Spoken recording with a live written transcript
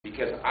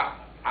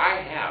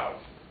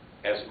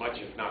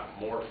much, if not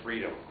more,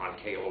 freedom on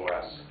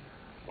KOS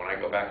when I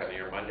go back on the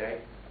air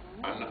Monday.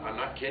 I'm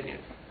not kidding you.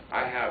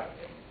 I have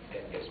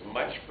as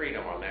much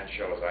freedom on that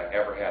show as I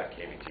ever had at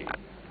KBT.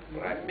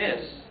 What I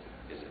miss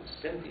is that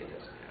Cynthia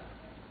doesn't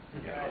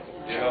have.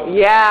 Joe.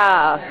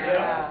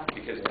 Yeah.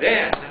 Because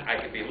then I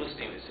could be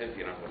listening to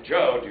Cynthia and Uncle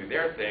Joe do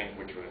their thing,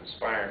 which would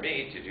inspire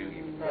me to do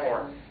even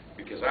more.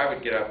 Because I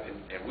would get up,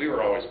 and we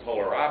were always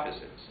polar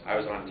opposites. I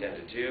was on 10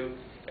 to 2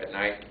 at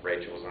night.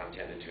 Rachel was on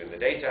 10 to 2 in the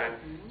daytime.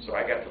 So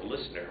I got to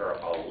listen to her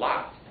a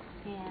lot.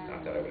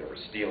 Not that I would ever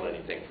steal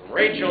anything from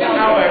Rachel, No,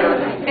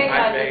 however,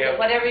 I may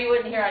have. whatever you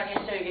wouldn't hear on your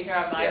show, you could hear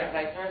on mine, and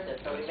vice versa.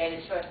 So we made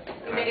a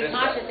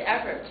conscious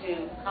effort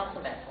to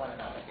complement one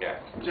another. Yeah.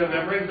 Jim,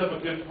 that brings up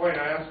a good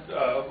point. I asked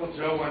Uncle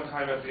Joe one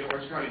time at the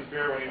Orange County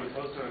Fair when he was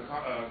hosting a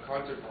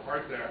concert for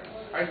Heart there.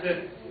 I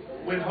said,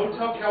 when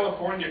Hotel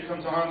California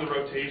comes on the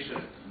rotation,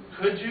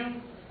 could you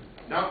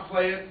not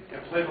play it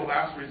and play The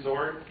Last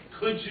Resort?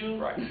 Could you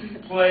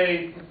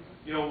play,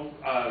 you know,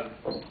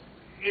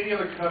 any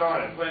other cut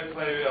on it?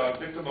 Play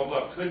Victim of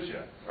Love? Could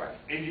you? Right.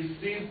 And you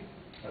see,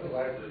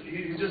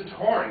 he's just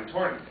torn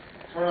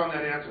on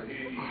that answer.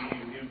 He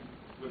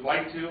would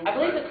like to. I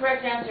believe the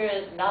correct answer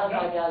is not if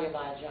I value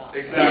my job.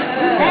 Exactly.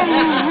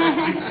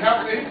 Do you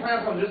have any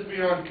plans on this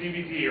being on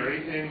DVD or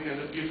anything in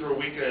the future where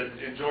we could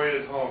enjoy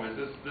it at home? Is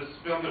this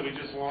film that we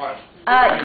just watched?